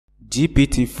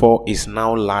GPT-4 is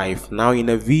now live. Now, in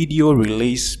a video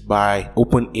released by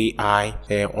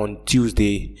OpenAI on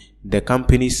Tuesday, the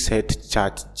company said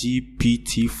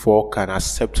ChatGPT-4 can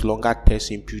accept longer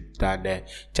text input than the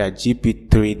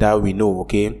ChatGPT-3 that we know,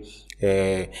 okay?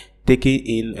 Taking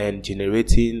in and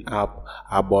generating up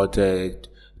about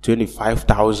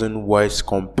 25,000 words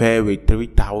compared with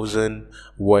 3,000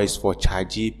 words for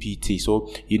ChatGPT. So,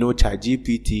 you know,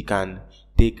 ChatGPT can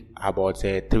take about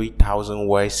 3,000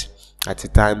 words at a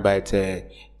time, but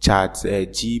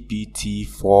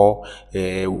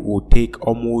GPT-4 will take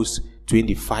almost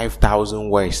 25,000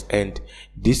 words, and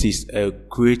this is a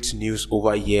great news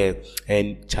over here.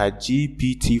 And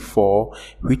ChatGPT-4,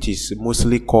 which is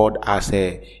mostly called as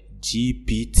a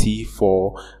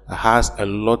GPT-4, has a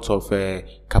lot of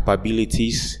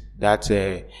capabilities that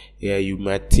you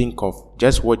might think of.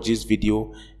 Just watch this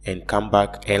video and come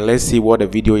back and let's see what the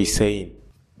video is saying.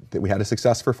 That we had a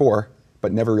success for 4,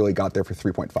 but never really got there for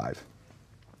 3.5.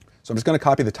 So I'm just going to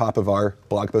copy the top of our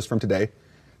blog post from today,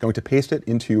 going to paste it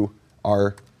into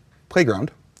our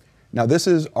playground. Now this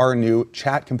is our new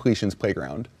chat completions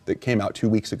playground that came out 2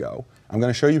 weeks ago. I'm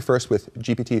going to show you first with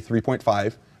GPT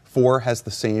 3.5. 4 has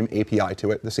the same API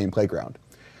to it, the same playground.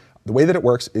 The way that it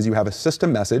works is you have a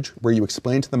system message where you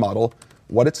explain to the model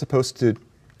what it's supposed to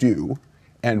do,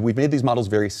 and we've made these models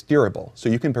very steerable, so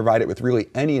you can provide it with really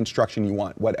any instruction you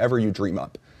want, whatever you dream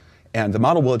up. And the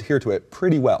model will adhere to it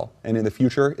pretty well, and in the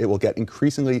future it will get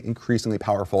increasingly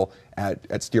powerful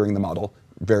at steering the model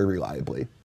very reliably.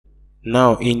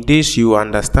 Now in this you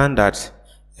understand that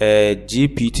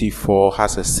GPT-4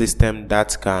 has a system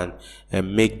that can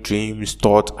make dreams,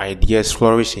 thoughts, ideas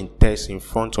flourish in text in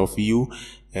front of you,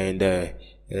 and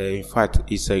in fact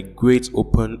it's a great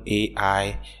open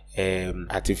AI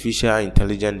artificial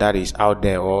intelligence that is out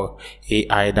there, or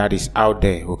AI that is out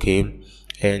there, okay?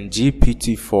 And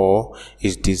GPT-4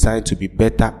 is designed to be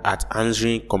better at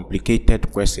answering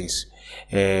complicated questions.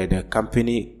 The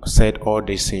company said all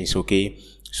these things, okay?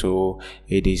 So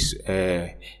it is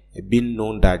been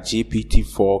known that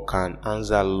GPT-4 can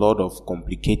answer a lot of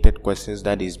complicated questions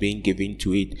that is being given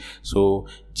to it. So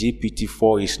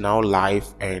GPT-4 is now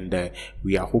live, and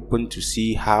we are hoping to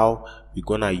see how we're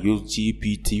gonna use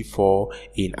GPT-4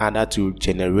 in order to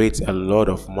generate a lot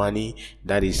of money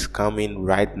that is coming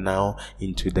right now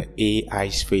into the AI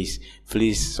space.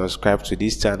 Please subscribe to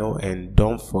this channel and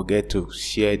don't forget to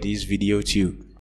share this video too.